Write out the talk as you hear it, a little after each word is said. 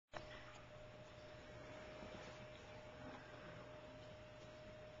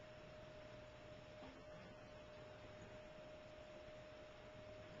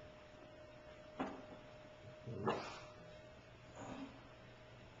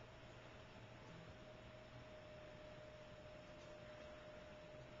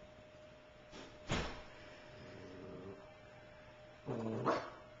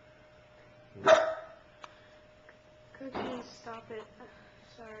stop it.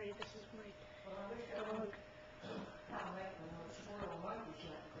 Sorry, this is my dog.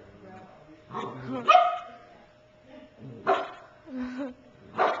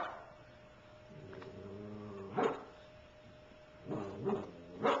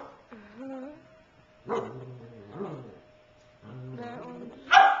 That one.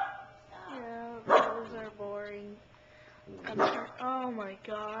 Yeah, those are boring. Oh my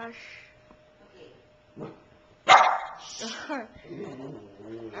gosh. I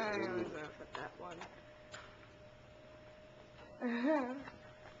was off at that one.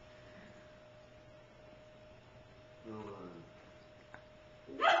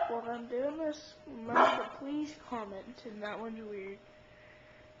 While I'm doing this, remember to please comment, and that one's weird.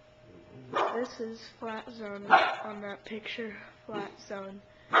 This is flat zone on that picture, flat zone.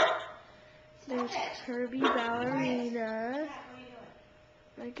 There's Kirby Ballerina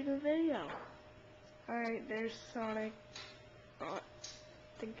making a video. Alright, there's Sonic. I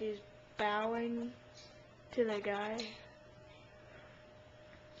think he's bowing to the guy.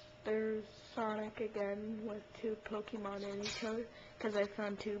 There's Sonic again with two Pokemon in each other, because I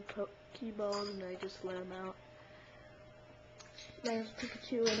found two Pokeballs and I just let them out. There's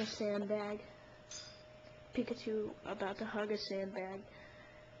Pikachu in a sandbag. Pikachu about to hug a sandbag.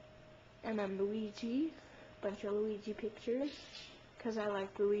 And then Luigi. Bunch of Luigi pictures, because I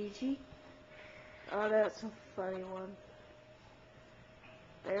like Luigi. Oh, that's a funny one.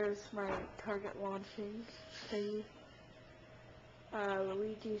 There's my target launching thingy.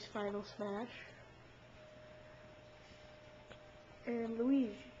 Luigi's Final Smash. And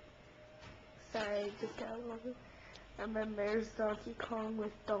Luigi. Sorry, just got a little bit. And then there's Donkey Kong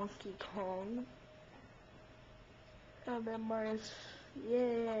with Donkey Kong. And then Mars.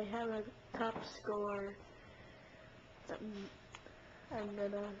 Yay, I have a top score. I'm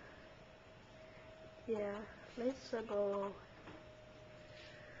gonna. Yeah, let's go.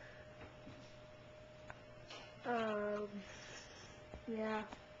 Yeah,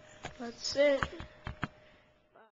 that's it.